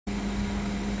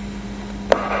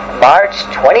March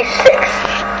 26th,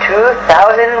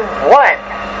 2001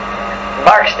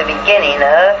 marks the beginning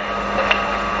of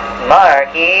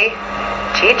monarchy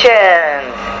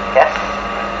teachings. Yes.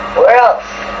 Where else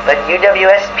but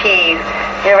UWSP,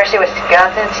 University of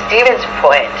Wisconsin-Stevens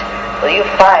Point, will you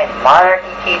find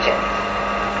monarchy teachings?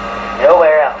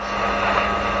 Nowhere else.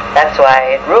 That's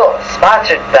why it rules.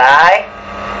 Sponsored by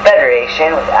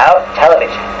Federation Without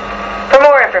Television. For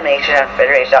more information on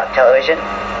Federation Without Television,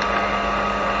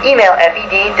 email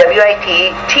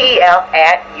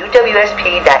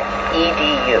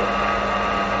fedwittel@uwsp.edu.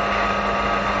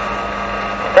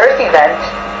 The first event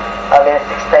of this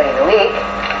exciting week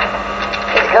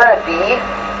is going to be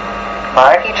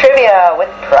monarchy trivia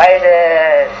with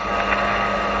prizes.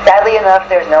 Sadly enough,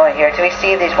 there's no one here to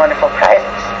receive these wonderful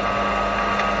prizes.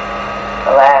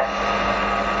 Alas.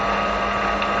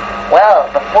 Well,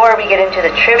 before we get into the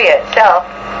trivia itself,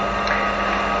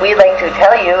 we'd like to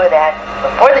tell you that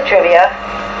before the trivia,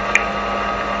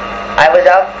 I was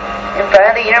out in front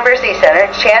of the University Center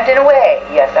chanting away.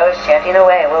 Yes, I was chanting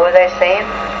away. What was I saying?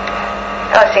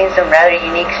 I was saying some rather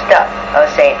unique stuff. I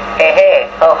was saying, hey, hey,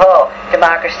 ho, ho,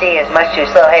 democracy is much too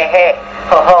slow. Hey, hey,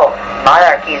 ho, ho,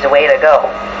 monarchy is the way to go.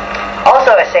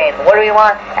 Also, I was saying, what do we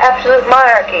want? Absolute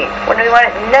monarchy. When do we want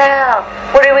it? Now.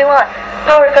 What do we want?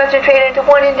 Power concentrated into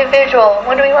one individual.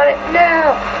 When do we want it?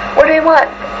 Now. What do we want?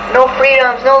 No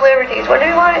freedoms, no liberties. When do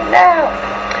we want it? Now.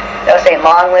 I was saying,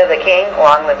 long live the king,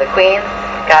 long live the queen,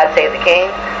 God save the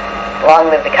king, long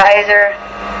live the Kaiser.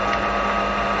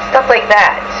 Stuff like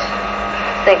that.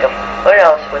 Think of, what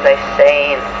else was I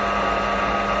saying?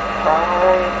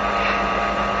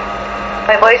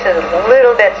 My voice is a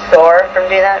little bit sore from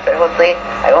doing that, but hopefully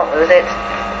I won't lose it.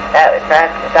 It's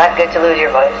not good to lose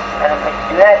your voice. I don't like to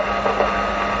do that.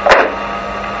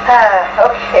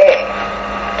 Okay.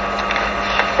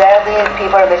 Sadly,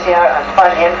 people are missing out on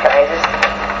fun and prizes,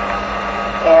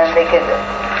 and they could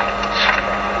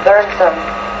learn some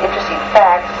interesting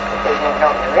facts if they didn't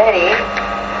know already.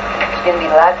 It's going to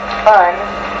be lots of fun,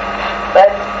 but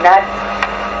not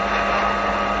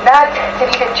to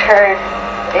be deterred.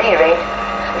 At any rate,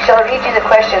 we shall read you the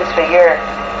questions for your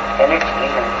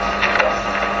entertainment.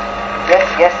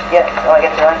 Yes. Oh, I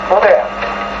get the wrong folder out.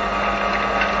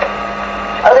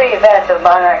 Other events of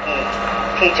monarchy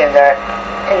teachings are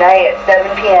tonight at 7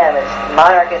 p.m. is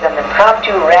Monarchism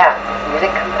Impromptu Rap,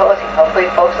 music composing. Hopefully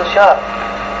folks will show up.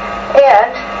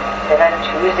 And then on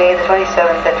Tuesday the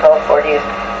 27th at 12:40 is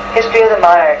History of the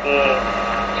Monarchy.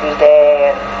 Tuesday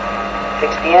at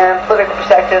 6 p.m. Political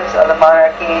Perspectives of the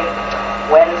Monarchy.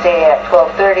 Wednesday at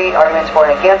 12:30, Arguments for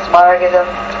and Against Monarchism.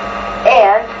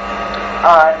 And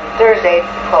on Thursday,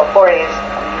 12:40 is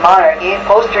Monarchy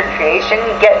Poster Creation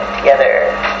Get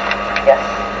Together. Yes.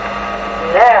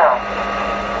 Now,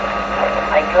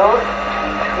 I go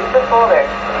to the folder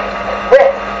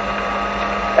with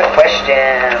the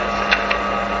questions.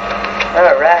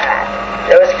 Alright.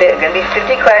 There was going to be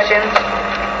 50 questions,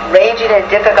 ranging in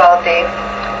difficulty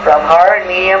from hard,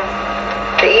 medium,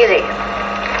 to easy.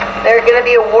 They're going to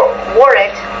be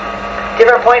awarded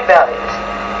different point values.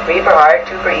 3 for hard,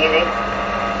 2 for easy,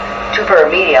 2 for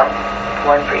medium,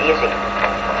 1 for easy.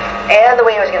 And the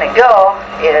way it was going to go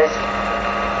is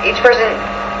each person,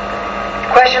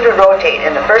 questions would rotate,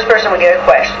 and the first person would get a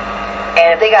question.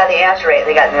 And if they got the answer right,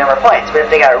 they got the number of points. But if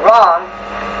they got it wrong,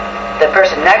 the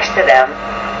person next to them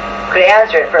could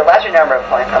answer it for a lesser number of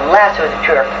points, unless it was a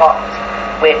true or false,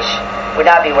 which would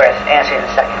not be worth answering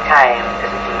the second time because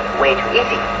it would be way too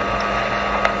easy.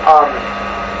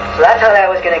 So that's how that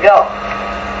was going to go.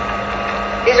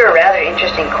 These are rather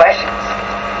interesting questions.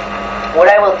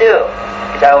 What I will do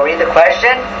is I will read the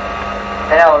question,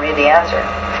 then I will read the answer.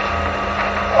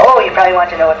 Oh, you probably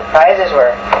want to know what the prizes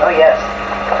were. Oh yes,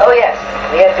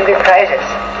 we had some good prizes.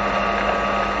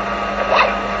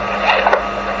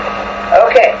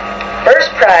 Okay, first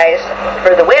prize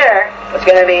for the winner was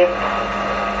going to be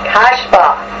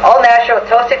Kashba, all-natural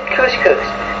toasted couscous,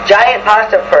 giant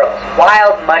pasta pearls,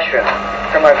 wild mushroom,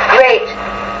 from a great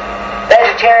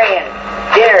vegetarian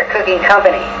dinner cooking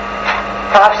company.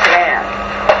 Props to them.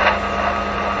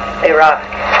 They rock.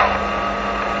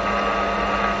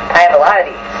 I have a lot of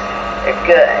these. They're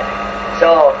good.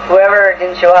 So whoever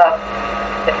didn't show up,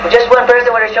 if just one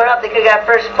person would have shown up, they could have got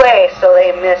first place, so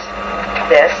they missed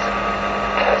this.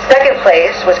 Second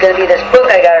place was going to be this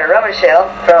book I got at a rummage sale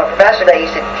from a professor that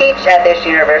used to teach at this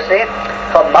university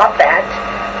called Moffat.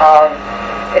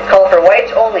 It's called For Whites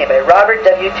Only by Robert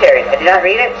W. Terry. I did not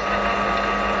read it,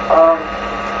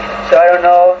 so I don't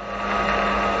know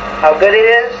how good it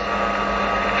is,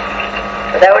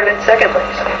 but that would have been second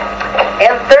place.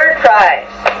 And third prize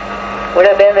would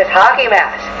have been this hockey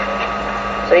mask.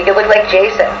 so he could look like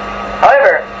Jason.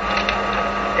 However,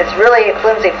 it's really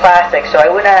flimsy plastic, so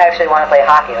I would not actually want to play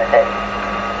hockey with it.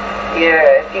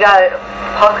 If you got a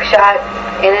puck shot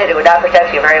in it, it would not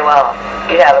protect you very well.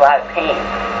 You'd have a lot of pain.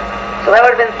 So that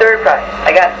would have been third prize.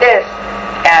 I got this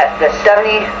at the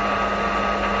 70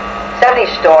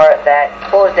 store that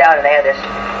closed down, and they had this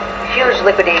huge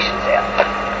liquidation sale.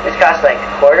 This cost like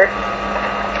a quarter.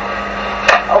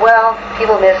 Oh well,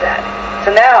 people miss that.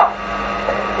 So now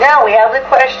we have the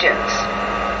questions.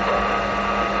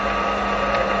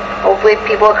 Hopefully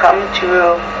people will come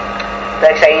to the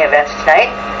exciting events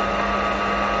tonight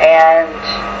and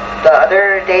the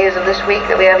other days of this week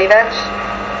that we have events.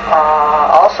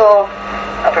 Also,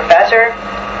 a professor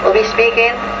will be speaking.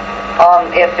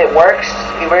 If it works,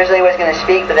 he originally was going to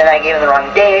speak, but then I gave him the wrong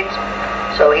date.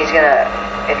 So if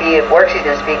it works, he's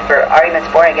going to speak for arguments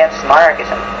for and against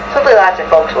monarchism. Hopefully lots of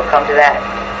folks will come to that.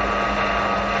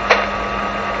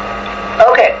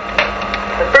 Okay,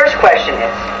 the first question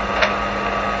is,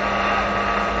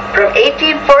 from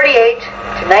 1848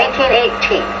 to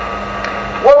 1918,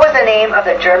 what was the name of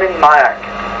the German monarch?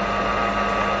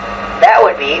 That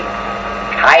would be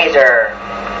Kaiser.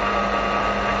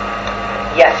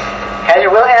 Yes, Kaiser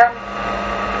Wilhelm,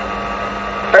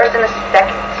 first and the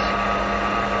second.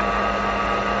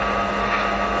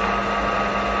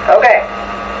 Okay,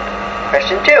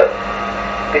 question 2.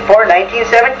 Before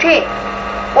 1917,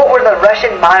 what were the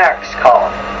Russian monarchs called?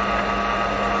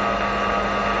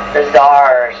 The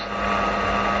Tsars.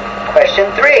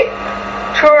 Question 3.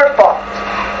 True or false?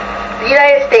 The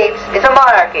United States is a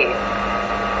monarchy.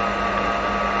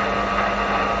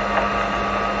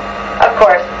 Of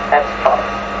course, that's false.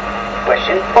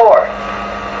 Question 4.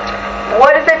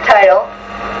 What is the title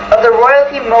of the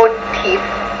royalty motif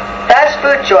fast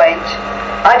food joint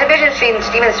on Division Street in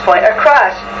Stevens Point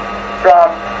across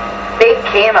from Big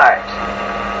Kmart?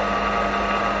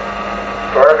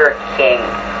 Burger King.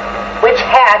 Which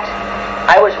hat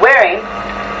I was wearing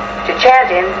to chant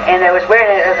in, and I was wearing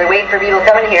it as I wait for people to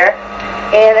come in here,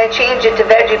 and I changed it to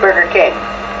Veggie Burger King.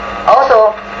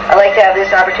 Also, I'd like to have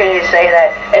this opportunity to say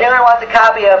that anyone who wants a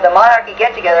copy of the Monarchy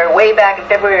Get-Together way back in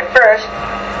February 1st,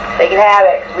 they can have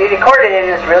it. We recorded it,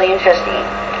 and it's really interesting.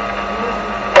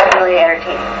 Definitely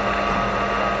entertaining.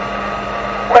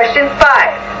 Question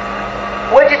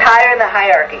 5. Which is higher in the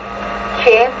hierarchy?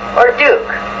 King or Duke?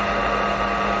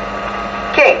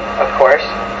 King, of course.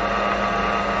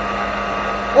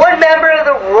 What member of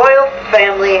the royal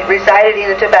family resided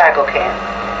in a tobacco can?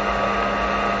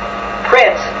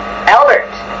 Prince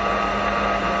Albert.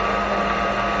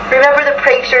 Remember the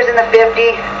pranksters in the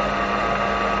 50s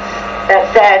that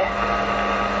said,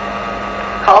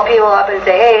 call people up and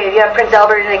say, hey, do you have Prince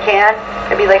Albert in a can?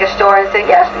 It'd be like a store and say,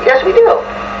 yes, we do.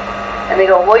 And they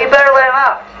go, well, you better let him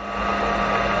out.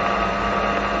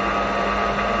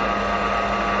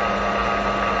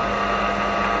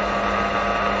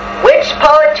 Which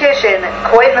politician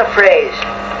coined the phrase,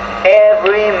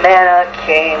 every man a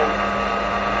king?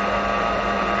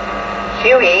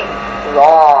 Huey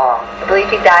Long. I believe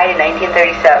he died in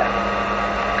 1937.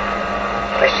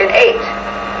 Question 8.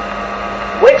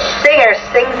 Which singer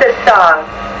sings the song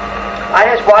on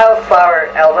his Wildflower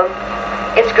album,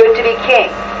 It's Good to Be King?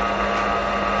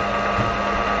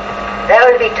 That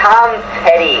would be Tom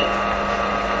Petty.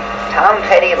 Tom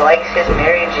Petty likes his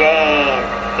Mary Jane.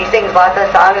 He sings lots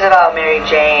of songs about Mary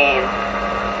Jane.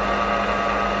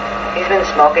 He's been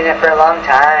smoking it for a long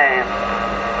time.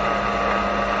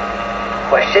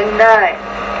 Question 9.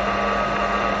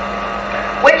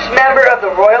 Which member of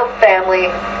the royal family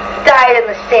died in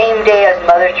the same day as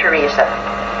Mother Teresa?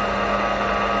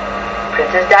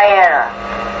 Princess Diana.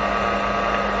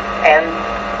 And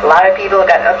a lot of people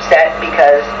got upset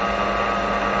because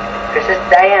Princess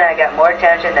Diana got more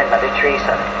attention than Mother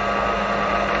Teresa.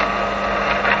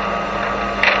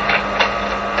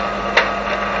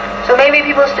 So maybe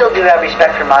people still do have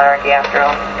respect for monarchy after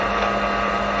all.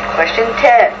 Question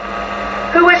 10.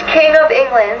 Who was King of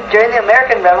England during the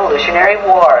American Revolutionary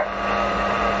War?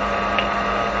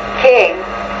 King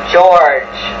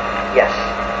George. Yes.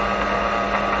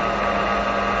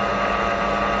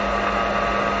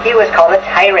 He was called a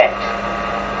tyrant.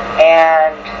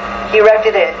 And he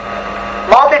erected a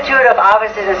multitude of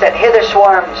offices and said, hither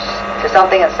swarms to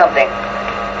something and something.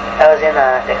 That was in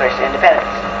the Declaration of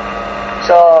Independence.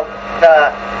 So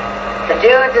the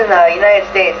dudes in the United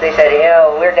States, they said,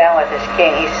 yo, we're down with this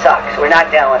king, he sucks. We're not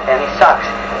down with him, he sucks.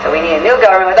 So we need a new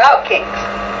government without kings.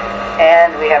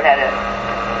 And we haven't had a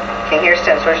king here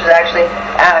since, which was actually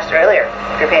asked earlier,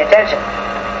 if you're paying attention.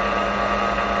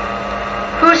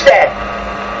 Who said,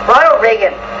 Ronald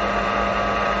Reagan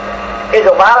is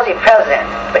a lousy president,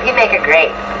 but he'd make a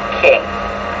great king?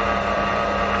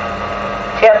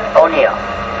 Tip O'Neill.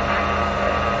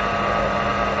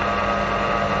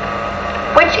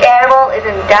 Which animal is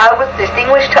endowed with the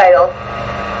distinguished title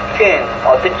King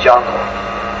of the Jungle?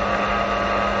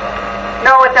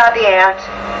 No, it's not the ant.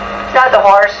 It's not the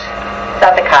horse. It's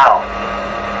not the cow.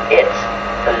 It's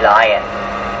the lion.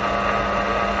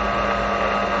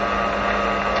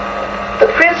 The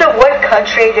prince of what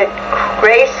country did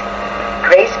Grace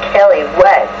Kelly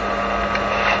wed?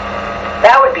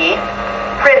 That would be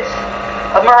Prince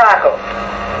of Morocco.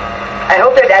 I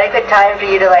hope there's adequate time for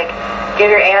you to give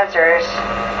your answers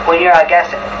when you're out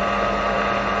guessing.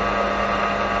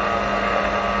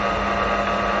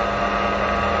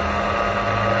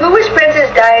 Who was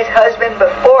Princess Di's husband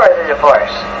before the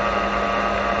divorce?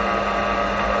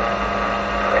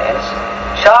 Prince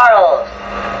Charles.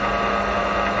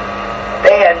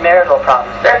 They had marital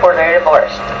problems, therefore they're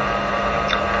divorced.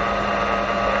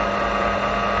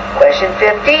 Question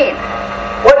 15.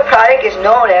 What product is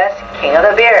known as King of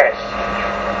the Beers?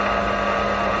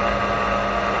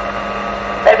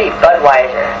 That'd be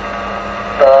Budweiser.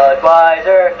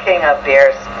 Budweiser, King of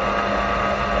Beers.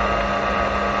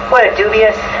 What a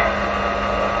dubious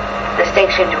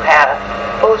distinction to have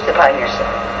posed upon yourself.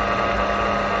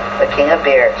 The King of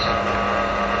Beers.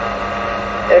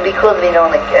 It would be cool to be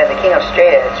known as the King of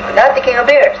Straight Edge, but not the King of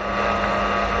Beers.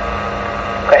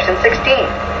 Question 16.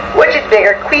 Which is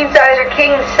bigger, queen size or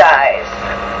king size?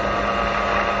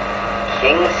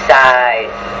 King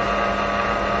size.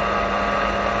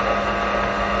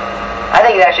 I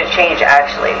think that should change,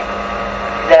 actually.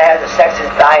 That has a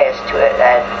sexist bias to it,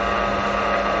 that,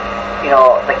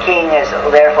 the king is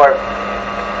therefore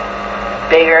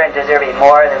bigger and deserving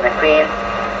more than the queen,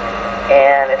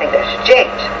 and I think that should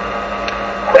change.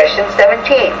 Question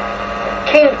 17.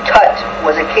 King Tut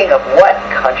was a king of what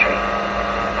country?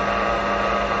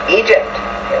 Egypt.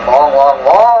 A long, long,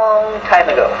 long time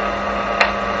ago.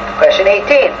 Question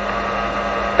 18.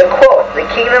 The quote, "The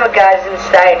kingdom of God is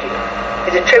inside you,"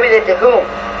 is attributed to whom?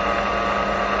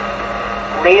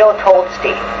 Leo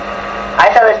Tolstoy. I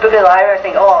saw this book in the library, I was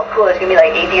thinking, oh cool, it's going to be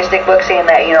like atheistic book saying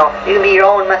that, you can be your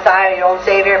own Messiah, your own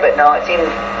Savior, but no, it seemed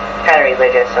kind of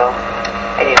religious, so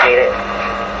I didn't read it.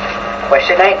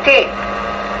 Question 19.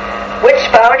 Which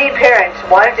founding parents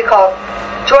wanted to call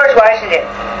George Washington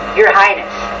Your Highness?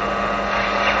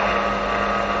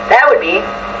 That would be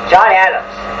John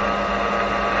Adams,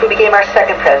 who became our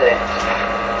second president.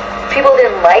 People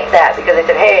didn't like that because they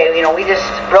said, hey, we just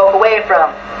broke away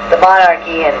from the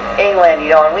monarchy in England,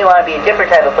 and we want to be a different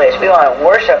type of place. We want to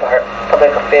worship our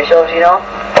public officials,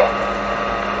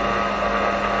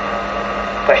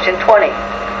 Question 20.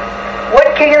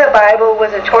 What king in the Bible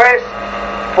was notorious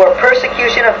for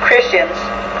persecution of Christians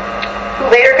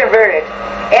who later converted,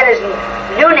 and his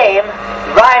new name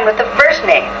rhymed with the first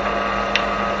name?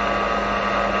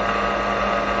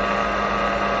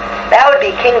 That would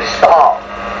be King Saul,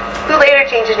 who later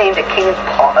changed his name to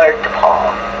Paul.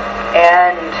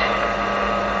 And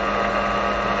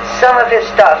some of his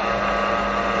stuff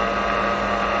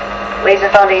lays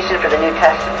the foundation for the New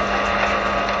Testament.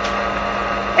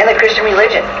 And the Christian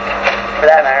religion, for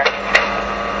that matter.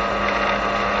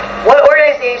 What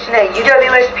organization at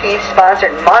UWSP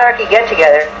sponsored Monarchy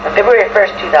Get-Together on February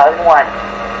 1st, 2001?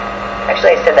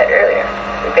 Actually, I said that earlier.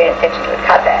 If you're paying attention to it,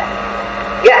 caught that.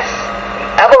 Yes,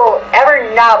 ever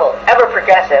novel, ever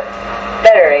progressive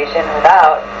Federation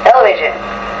without television.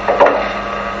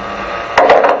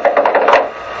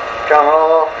 Drum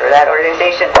roll for that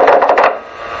organization.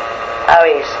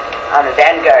 Always on the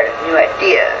vanguard of new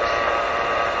ideas.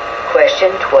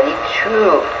 Question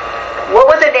 22. What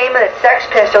was the name of the Sex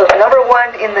Pistols'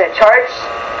 #1 in the charts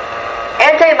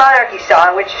anti-monarchy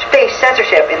song which faced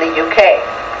censorship in the UK?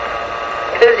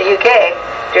 If it was the UK,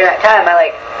 during that time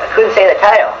I couldn't say the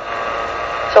title.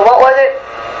 So what was it?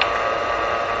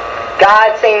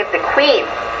 God Save the Queen.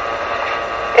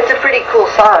 It's a pretty cool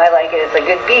song. I like it. It's a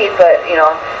good beat, but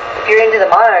if you're into the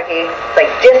monarchy, it's like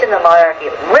dissing the monarchy,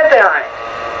 ripping on it.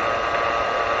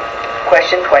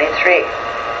 Question 23.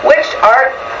 Which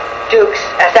Archduke's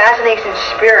assassination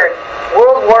spurred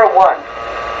World War I?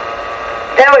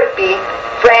 That would be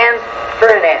Franz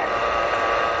Ferdinand.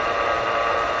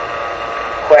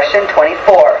 Question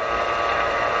 24.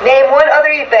 Name one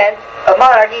other event of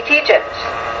monarchy teachings.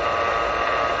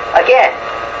 Again,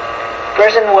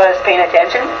 person was paying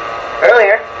attention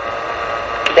earlier,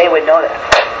 they would know that.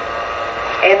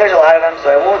 And there's a lot of them,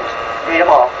 so I won't read them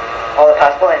all the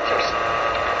possible answers.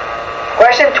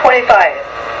 Question 25.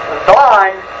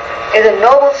 Vaughan is a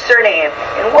noble surname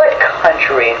in what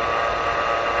country?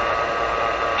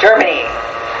 Germany.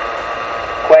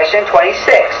 Question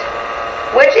 26.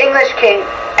 Which English king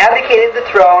abdicated the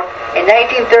throne in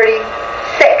 1936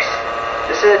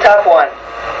 This is a tough one.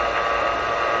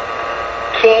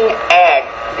 King Ed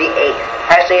the Eighth.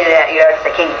 Actually, it's the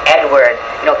King Edward.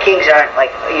 Kings aren't like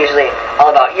usually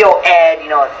all about yo Ed.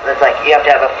 It's like you have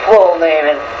to have a full name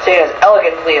and say it as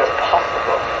elegantly as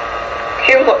possible.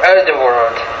 King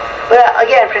Edward. But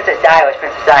again, Princess Di was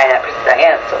Princess Diana, Princess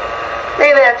Diana. So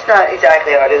maybe that's not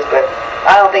exactly how it is, but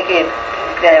I don't think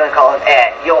anyone call him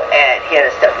Ed. Yo Ed. He had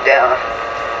to step down.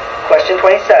 Question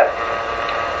 27.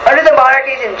 Under the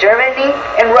monarchies in Germany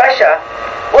and Russia,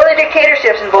 or the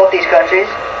dictatorships in both these countries,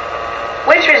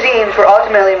 which regimes were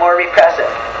ultimately more repressive?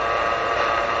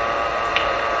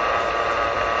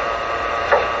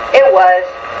 It was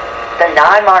the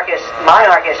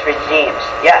monarchist regimes.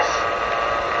 Yes.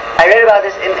 I read about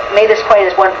this and made this point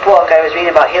in this one book I was reading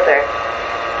about Hitler.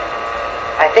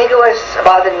 I think it was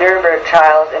about the Nuremberg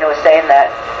trials, and it was saying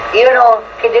that even though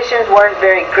conditions weren't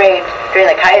very great during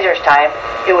the Kaiser's time,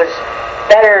 it was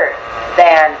better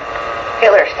than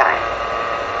Hitler's time.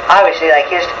 Obviously, like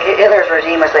Hitler's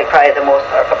regime was like probably the most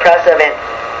oppressive and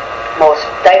most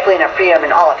stifling of freedom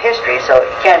in all of history, so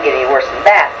it can't get any worse than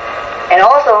that. And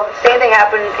also, the same thing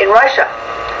happened in Russia.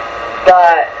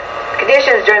 The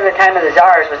conditions during the time of the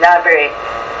Tsars was not very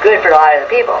good for a lot of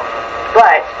the people,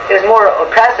 but it was more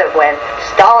oppressive when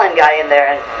Stalin got in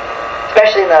there, and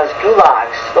especially in those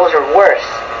gulags. Those are worse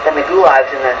than the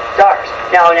gulags in the Tsars.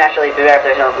 Now, naturally, it'd be better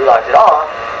if there's no gulags at all,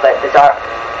 but the Tsar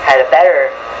had a better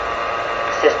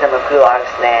system of gulags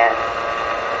than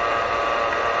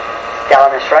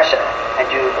Stalinist Russia, I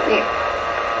do believe.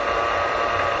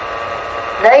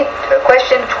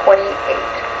 Question 28.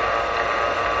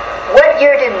 What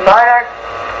year did the monarch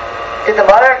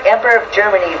emperor of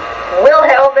Germany,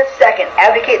 Wilhelm II,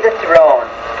 abdicate the throne?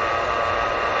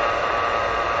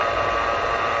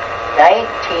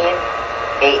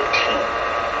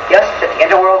 1918. Yes, at the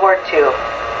end of World War II.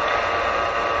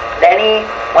 Then he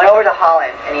went over to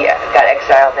Holland and he got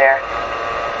exiled there.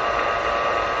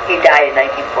 He died in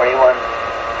 1941.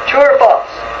 True or false?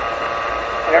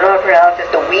 I don't know how to pronounce this.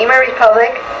 The Weimar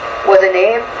Republic was a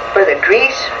name for the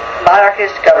Greece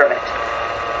monarchist government.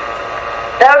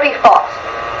 That would be false.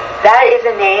 That is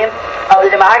the name of the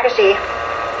democracy,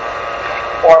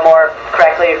 or more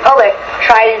correctly, republic,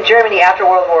 tried in Germany after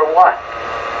World War I.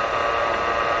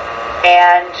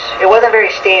 And it wasn't very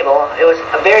stable. It was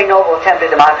a very noble attempt at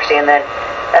democracy, and then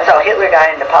that's how Hitler got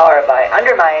into power, by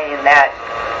undermining that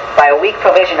by a weak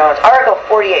provision known as Article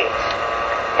 48.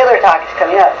 Hitler Talk is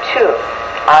coming up too,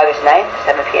 August 9th,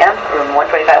 7 p.m., room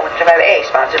 125A,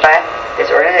 sponsored by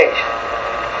this organization.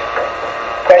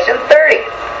 Question 30.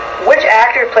 Which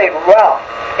actor played Ralph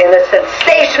in the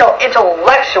sensational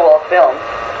intellectual film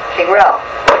King Ralph?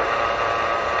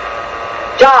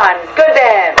 John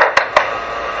Goodman.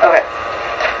 Okay.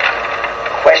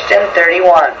 Question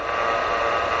 31.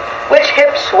 Which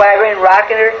hip swaggering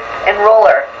rocker and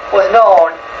roller was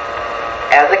known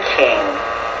as a king?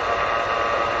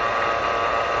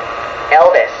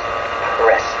 Elvis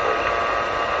Presley.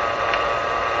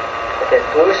 With his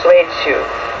blue suede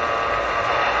shoes.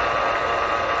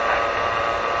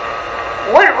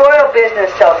 What royal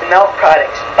business sells milk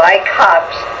products by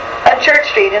cops on Church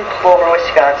Street in Plover,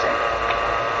 Wisconsin?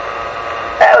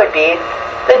 That would be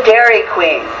the Dairy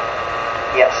Queen.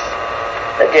 Yes,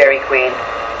 the Dairy Queen.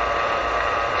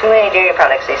 Too many dairy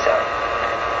products they sell.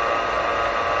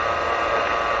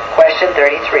 Question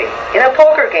 33. In a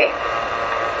poker game,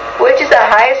 which is the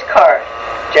highest card?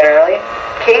 Generally,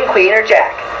 King, Queen, or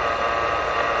Jack?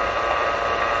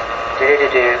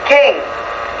 King.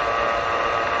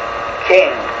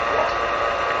 King.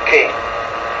 King.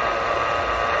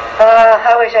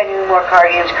 I wish I knew more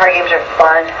card games. Card games are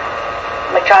fun.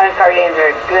 Electronic card games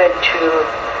are good too.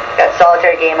 Got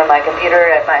solitaire game on my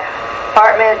computer at my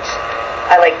apartment.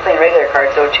 I like playing regular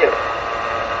cards though too.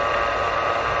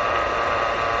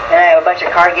 And I have a bunch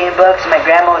of card game books. My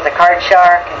grandma was a card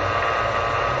shark. And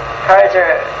cards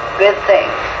are a good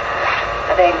thing.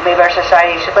 I think maybe our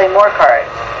society should play more cards.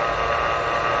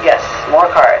 Yes, more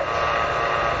cards.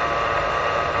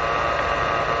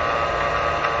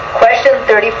 Question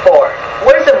 34.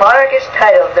 What is the monarchist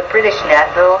title of the British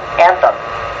national anthem?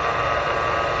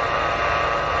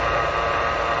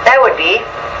 That would be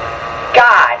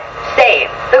God Save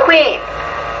the Queen.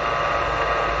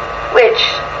 Which,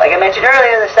 like I mentioned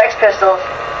earlier, the Sex Pistols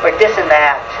were dissing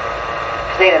that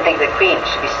because they didn't think the Queen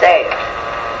should be saved.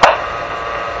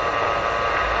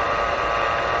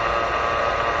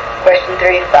 Question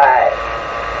 35.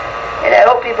 And I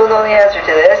hope people know the answer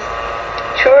to this.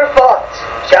 True or false?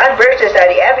 John Birch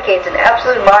Society advocates an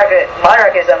absolute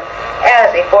monarchism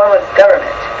as a form of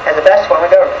government, as the best form of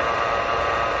government.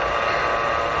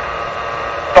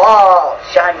 False.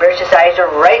 John Birch decides a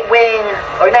right-wing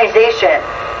organization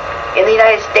in the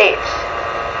United States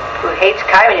who hates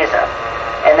communism,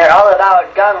 and they're all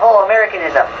about gung-ho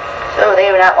Americanism, so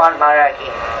they would not want monarchy.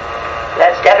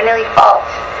 That's definitely false.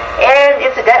 And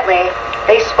incidentally,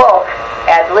 they spoke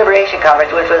at the Liberation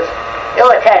Conference, which was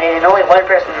ill-attended, and only one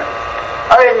person,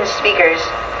 other than speakers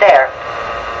there,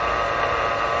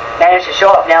 managed to show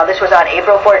up. Now, this was on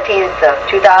April 14th of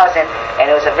 2000, and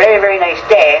it was a very, very nice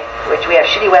day, which we have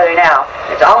shitty weather now.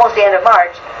 It's almost the end of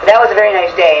March, but that was a very nice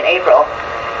day in April.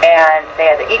 And they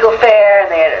had the Eagle Fair,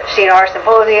 and they had a CNR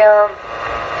Symposium,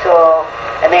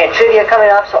 and they had trivia coming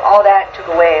up, so all that took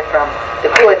away from the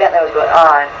cool event that was going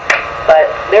on. But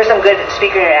there's some good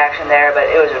speaker interaction there, but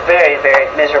it was a very, very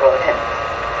miserable attendance.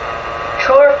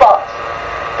 True or false?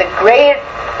 The great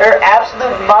or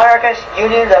absolute monarchist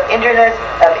unions of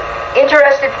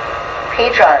interested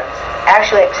patrons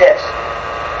actually exist.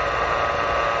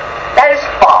 That is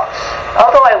false,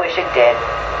 although I wish it did.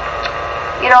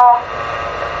 You know,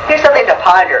 here's something to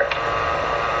ponder.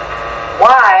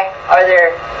 Why are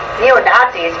there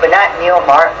neo-Nazis but not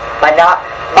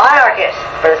monarchists?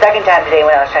 For the second time today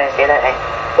when I was trying to say that, I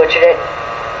butchered it.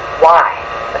 Why?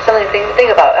 That's something to think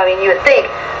about. I mean, you would think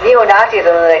neo-Nazism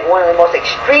is like one of the most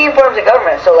extreme forms of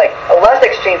government, so like a less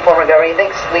extreme form of government, you think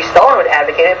Lee Stalin would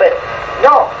advocate it, but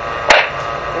no,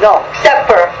 except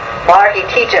for monarchy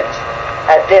teachings.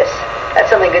 That's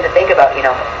something good to think about, you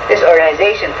know. This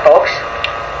organization, folks,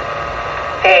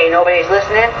 hey, nobody's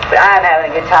listening, but I'm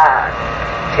having a good time.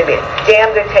 It's going to be a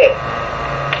damn good tape.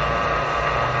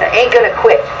 I ain't going to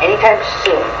quit anytime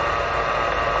soon.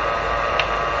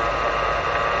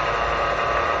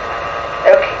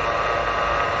 Okay.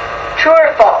 True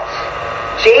or false?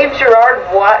 James Gerard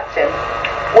Watson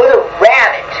was a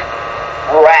rabid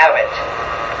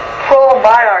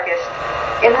pro-monarchist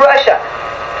in Russia.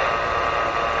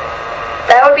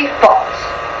 That would be false.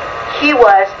 He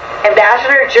was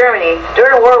ambassador to Germany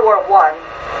during World War I,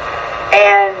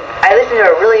 and I listened to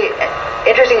a really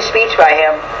interesting speech by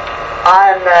him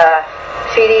on the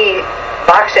CD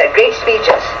box set, great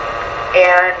speeches,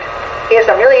 and he has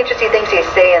some really interesting things he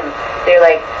say, and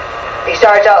he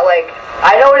starts out like,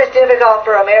 I know it is difficult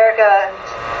for America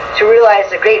to realize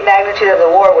the great magnitude of the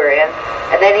war we're in,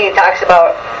 and then he talks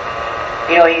about,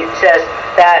 you know, he says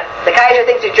that the Kaiser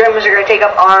thinks the Germans are going to take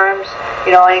up arms,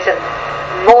 you know, and he says,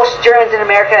 most Germans in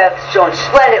America have shown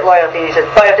splendid loyalty. He says,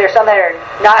 but if there's some that are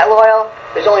not loyal,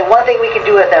 there's only one thing we can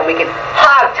do with them. We can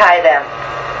hog-tie them.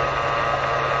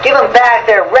 Give them back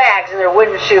their rags and their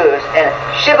wooden shoes and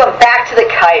ship them back to the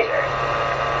Kaiser.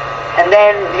 And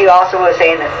then he also was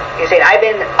saying, I've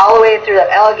been all the way through the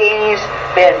Alleghenies,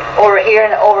 been over here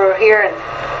in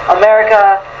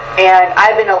America, and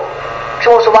I've been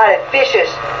exposed to a lot of vicious,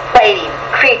 biting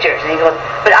creatures. And he goes,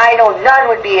 but I know none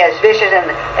would be as vicious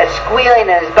and as squealing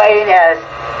and as biting as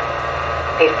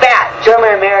a fat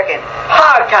German-American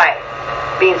hog-tied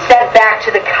being sent back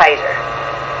to the Kaiser.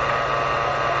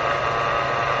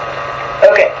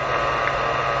 Okay.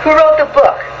 Who wrote the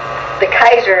book, The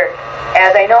Kaiser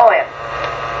as I Know Him?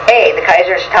 A, the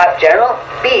Kaiser's top general.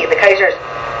 B, the Kaiser's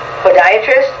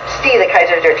podiatrist. C, the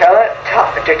Kaiser's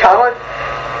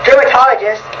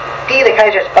dermatologist. D, the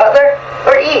Kaiser's butler.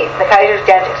 Or E, the Kaiser's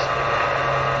dentist.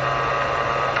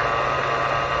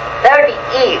 That would be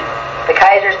E, the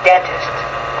Kaiser's dentist.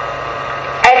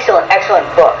 Excellent, excellent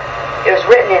book. It was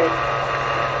written in,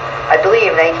 I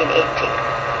believe, 1918.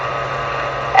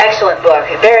 Excellent book.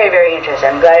 Very, very interesting.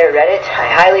 I'm glad I read it. I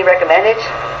highly recommend it.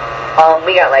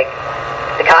 We got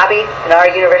the copy in our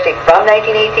university from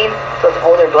 1918, so it's an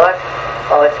older book.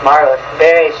 Oh, it's marvelous.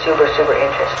 Very super, super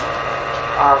interesting.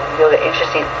 Really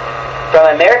interesting. From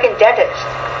an American dentist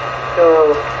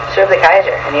who served the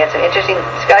Kaiser, and he had some interesting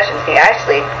discussions. He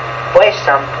actually voiced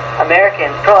some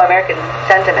pro-American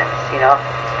sentiments, you know.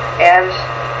 And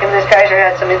him and this Kaiser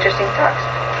had some interesting talks.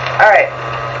 All right.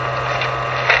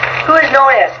 Who is known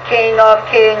as King of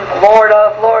Kings, Lord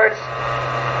of Lords?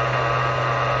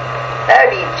 That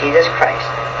would be Jesus Christ.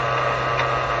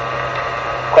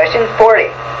 Question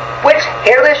 40. Which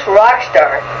hairless rock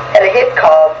star had a hit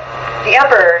called The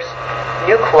Emperor's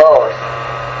New Clothes?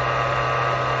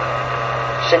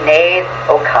 Sinead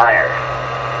O'Connor.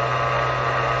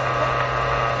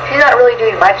 She's not really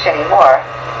doing much anymore,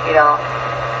 you know.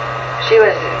 She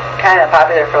was kind of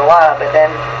popular for a while, but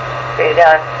then faded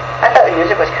down. I thought the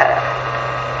music was kind of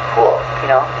cool, you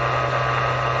know.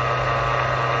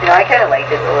 You know, I kind of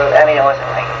liked it a little. I mean, it wasn't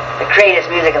like the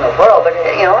greatest music in the world, but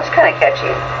it, you know, it's kind of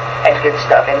catchy. Had good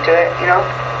stuff into it, you know.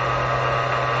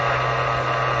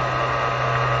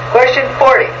 Question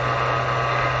 40.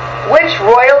 Which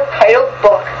royal titled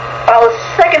book follows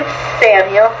 2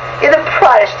 Samuel in the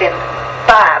Protestant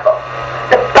Bible.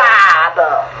 The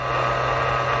Bible.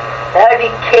 That would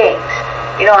be kings.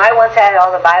 You know, I once had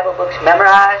all the Bible books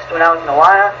memorized when I was in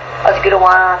Awana. I was a good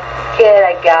Awana kid.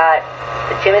 I got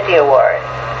the Timothy Award,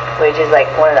 which is like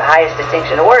one of the highest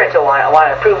distinctions awarded to Awana.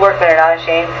 Awana, approved workmen are not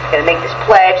ashamed. Going to make this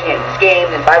pledge and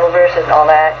games and Bible verses and all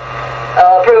that.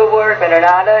 Approved workmen are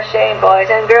not ashamed.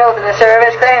 Boys and girls in the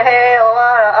service claim, Hail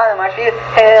Awana, on the march for you.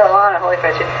 Hail Awana, holy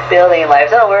friendship, building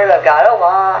lives on the word of God.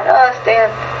 Awana,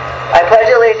 stand. I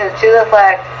pledge allegiance to the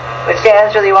flag which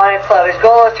stands for the Awana Club. Its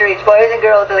goal is to reach boys and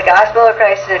girls to the gospel of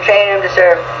Christ and to train them to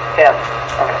serve Him.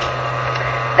 Okay.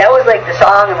 That was like the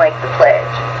song and like the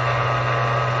pledge.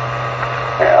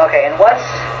 Okay, and once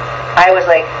I was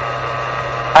a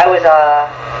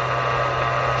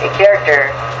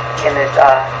character in this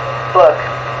book,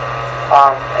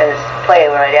 in this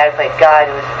play where my dad played God.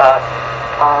 It was about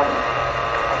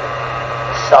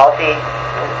salty.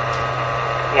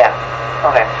 Yeah.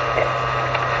 Okay. Yeah.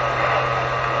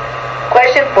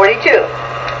 Question 42.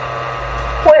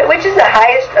 Which is the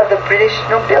highest of the British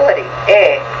nobility?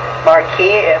 A.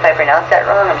 Marquis, if I pronounce that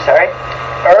wrong, I'm sorry.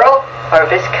 Earl or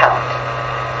Viscount?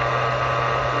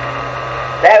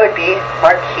 That would be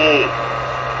Marquis.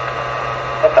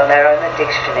 I found that in the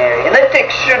dictionary. In the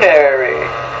dictionary!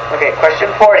 Okay, question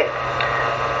 40.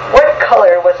 What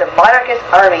color was the monarchist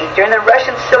army during the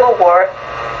Russian Civil War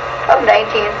of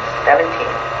 1917?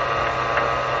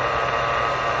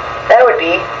 That would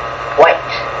be white.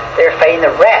 They were fighting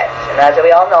the Reds, and as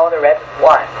we all know, the Reds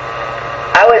won.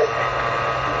 I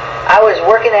was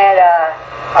working at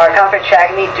our conference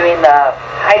track meet doing the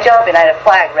high jump, and I had a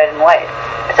flag, red and white.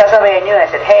 I saw somebody I knew, and I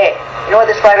said, "Hey, you know what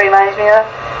this flag reminds me of?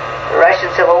 The Russian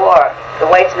Civil War, the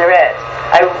whites and the Reds."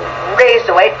 I raised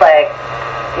the white flag,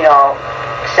 you know,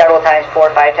 several times,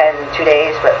 4 or 5 times in 2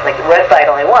 days, but like the red flag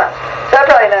only once. So that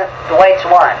probably meant the whites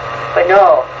won, but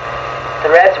no. The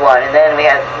Reds won, and then we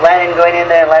had Lenin going in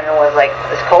there. Lenin was like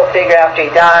this cult figure after he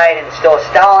died, and still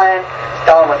Stalin.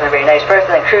 Stalin wasn't a very nice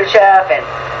person, and Khrushchev, and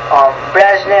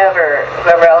Brezhnev, or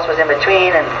whoever else was in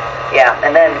between, and yeah,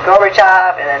 and then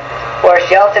Gorbachev, and then Boris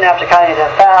Yeltsin after communism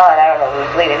fell, and I don't know who's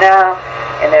leading now,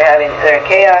 and they're in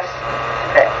chaos.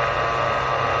 Okay.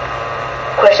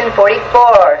 Question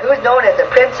 44. Who is known as the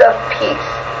Prince of Peace?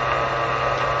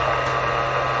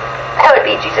 That would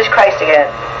be Jesus Christ again.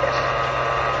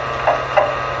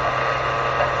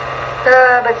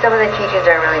 But some of the teachings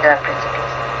are really not Prince of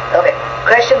Peace. Okay,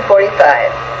 question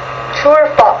 45. True or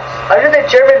false? Under the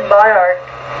German monarch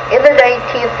in the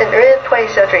 19th and early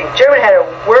 20th century, Germany had a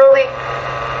worldly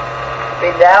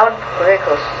renowned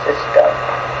political system.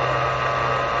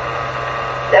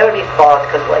 That would be false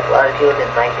because like a lot of people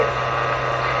didn't like it.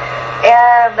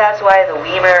 And that's why the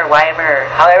Weimar,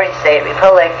 however you say it,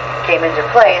 Republic came into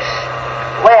place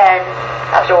when,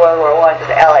 after World War I, because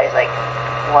the Allies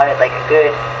wanted like a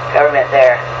good government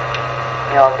there,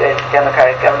 you know, a good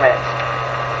democratic government.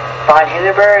 Von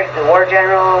Hindenburg, the war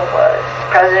general, was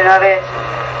president of it.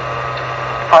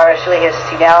 Partially his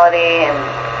senility and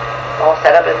the whole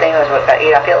setup of the thing was what got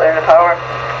Adolf Hitler into power.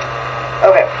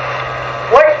 Okay.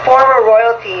 What former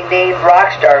royalty named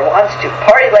Rockstar wants to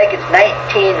party like it's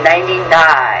 1999?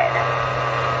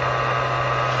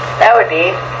 That would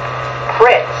be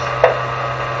Prince.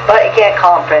 But you can't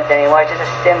call him Prince anymore, it's just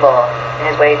a symbol in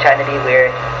his way of trying to be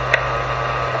weird.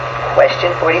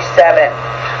 Question 47.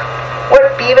 What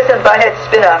Beavis and Butthead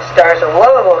spin-off stars a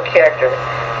lovable character,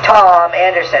 Tom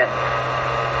Anderson?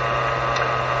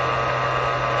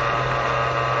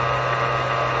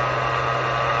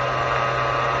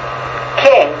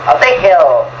 King of the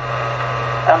Hill.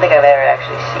 I don't think I've ever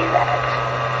actually seen that.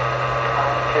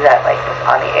 Because that was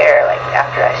on the air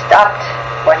after I stopped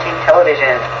watching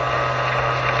television.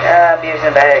 Beavis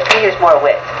and Butthead. He used more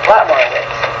wit. A lot more wit.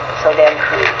 So damn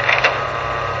crude.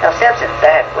 Now Simpsons,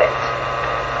 that had wit.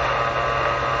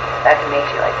 That can make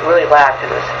you really laugh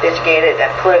because it was sophisticated.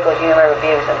 That political humor with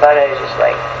Beavis and Butthead is just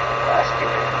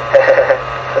stupid.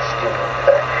 So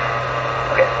stupid.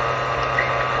 Okay.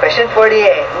 Question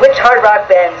 48. Which hard rock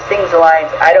band sings the lines,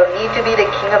 "I don't need to be the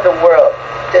king of the world,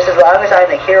 just as long as I'm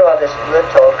the hero of this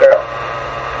little girl"?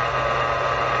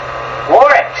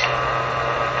 Warrant.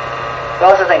 We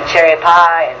also think Cherry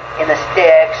Pie and In the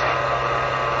Sticks.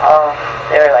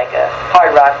 They were like a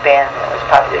hard rock band that was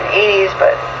popular in the 80s,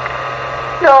 but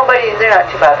they're not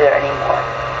too popular anymore.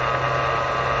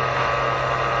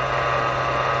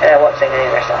 And I won't sing any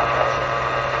of their songs.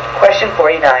 Question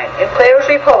 49. In Plato's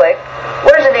Republic,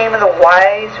 what is the name of the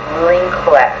wise ruling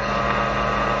class?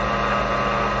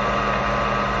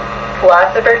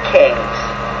 Philosopher kings.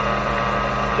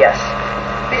 Yes.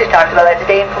 We just talked about that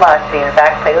today in philosophy. In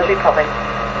fact, Plato's Republic.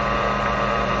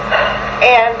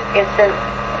 And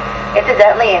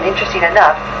Incidentally, and interesting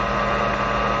enough,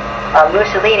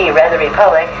 Mussolini read the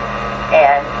Republic,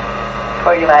 and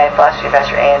according to my philosophy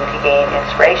professor, and he gained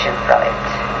inspiration from it.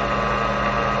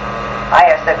 I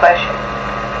asked that question.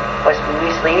 Was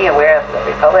Mussolini aware of the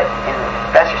Republic? And the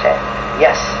professor said,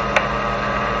 yes.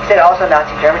 He said also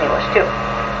Nazi Germany was too.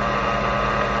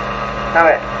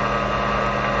 Alright.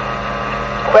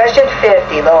 Question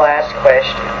 50, the last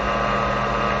question.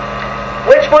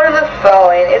 Which one of the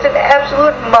following is an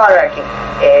absolute monarchy?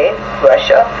 A.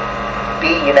 Russia.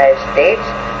 B. United States.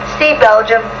 C.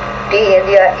 Belgium. D.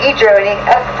 India. E. Germany.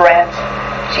 F. France.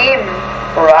 G.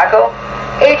 Morocco.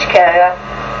 H. Canada.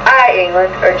 I. England.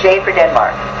 Or J for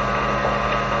Denmark.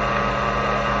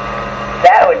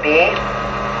 That would be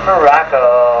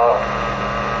Morocco.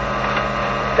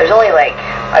 There's only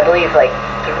I believe 3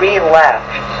 left.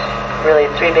 Really,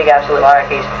 3 big absolute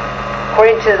monarchies.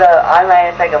 According to the online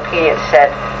encyclopedia, it said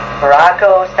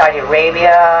Morocco, Saudi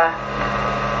Arabia,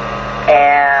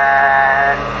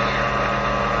 and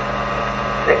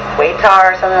the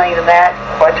Qatar or something like that.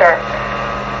 Qatar.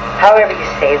 However you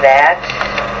say that.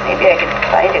 Maybe I can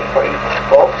find it for you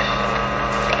folks.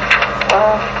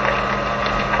 Well,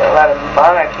 a lot of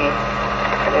monarchy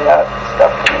printed out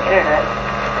stuff from the internet.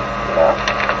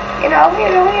 You know.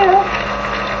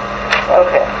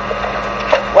 Okay.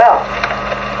 Well,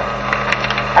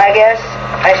 I guess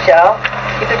I shall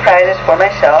keep the prizes for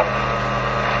myself.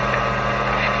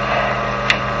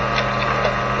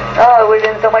 Oh, it would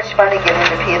have been so much fun to give them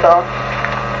to people.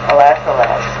 Alas,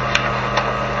 alas.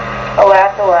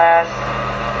 Alas, alas.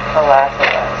 Alas,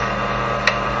 alas.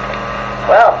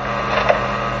 Well,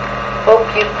 hope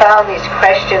you found these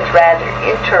questions rather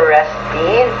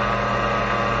interesting.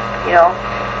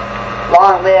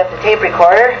 Long live the tape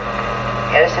recorder.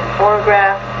 Edison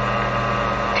phonograph.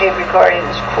 Tape recording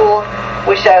is cool.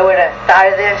 Wish I would have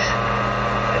thought of this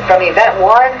from event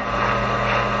 1.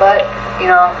 But,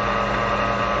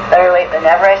 better late than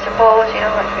never, I suppose.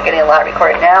 We're getting a lot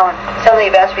recorded now. And some of the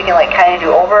events we can kind of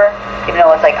do over. Even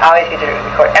though it's always good to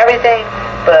record everything.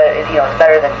 But, it's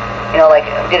better than, we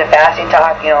did a fasting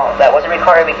talk, that wasn't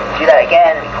recorded. We can do that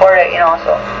again and record it,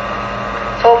 so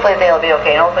hopefully they'll be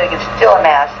okay. And hopefully we can still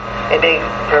amass a big,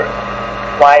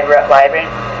 wide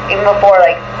range. Even before,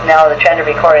 now the trend of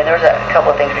recording, there was a couple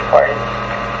of things recorded.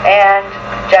 And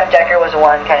Jeff Decker was the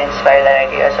one kind of inspired that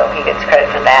idea, so he gets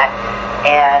credit for that.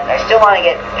 And I still want to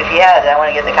get, if he has, I want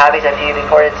to get the copies after you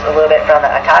recorded a little bit from the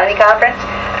Autonomy Conference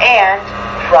and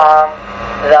from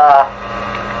the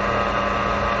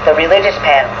religious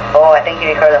panel. Oh, I think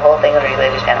he recorded the whole thing on the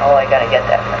religious panel. Oh, I gotta get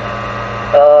that.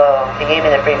 Oh, he gave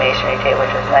me the Freemasonry tape,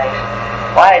 which was nice.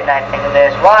 Why didn't I think of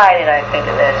this? Why did I think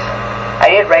of this? I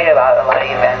did write about a lot of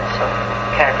events, so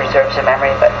it kind of preserves the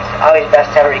memory, but it's always best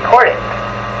to have it recorded.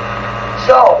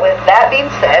 So, with that being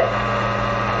said,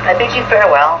 I bid you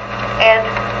farewell, and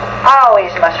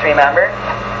always must remember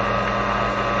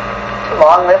to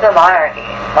long live the monarchy.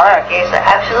 Monarchy is the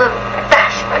absolute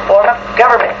best form of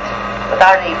government,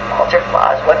 without any faults or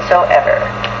flaws whatsoever.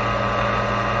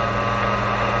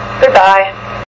 Goodbye.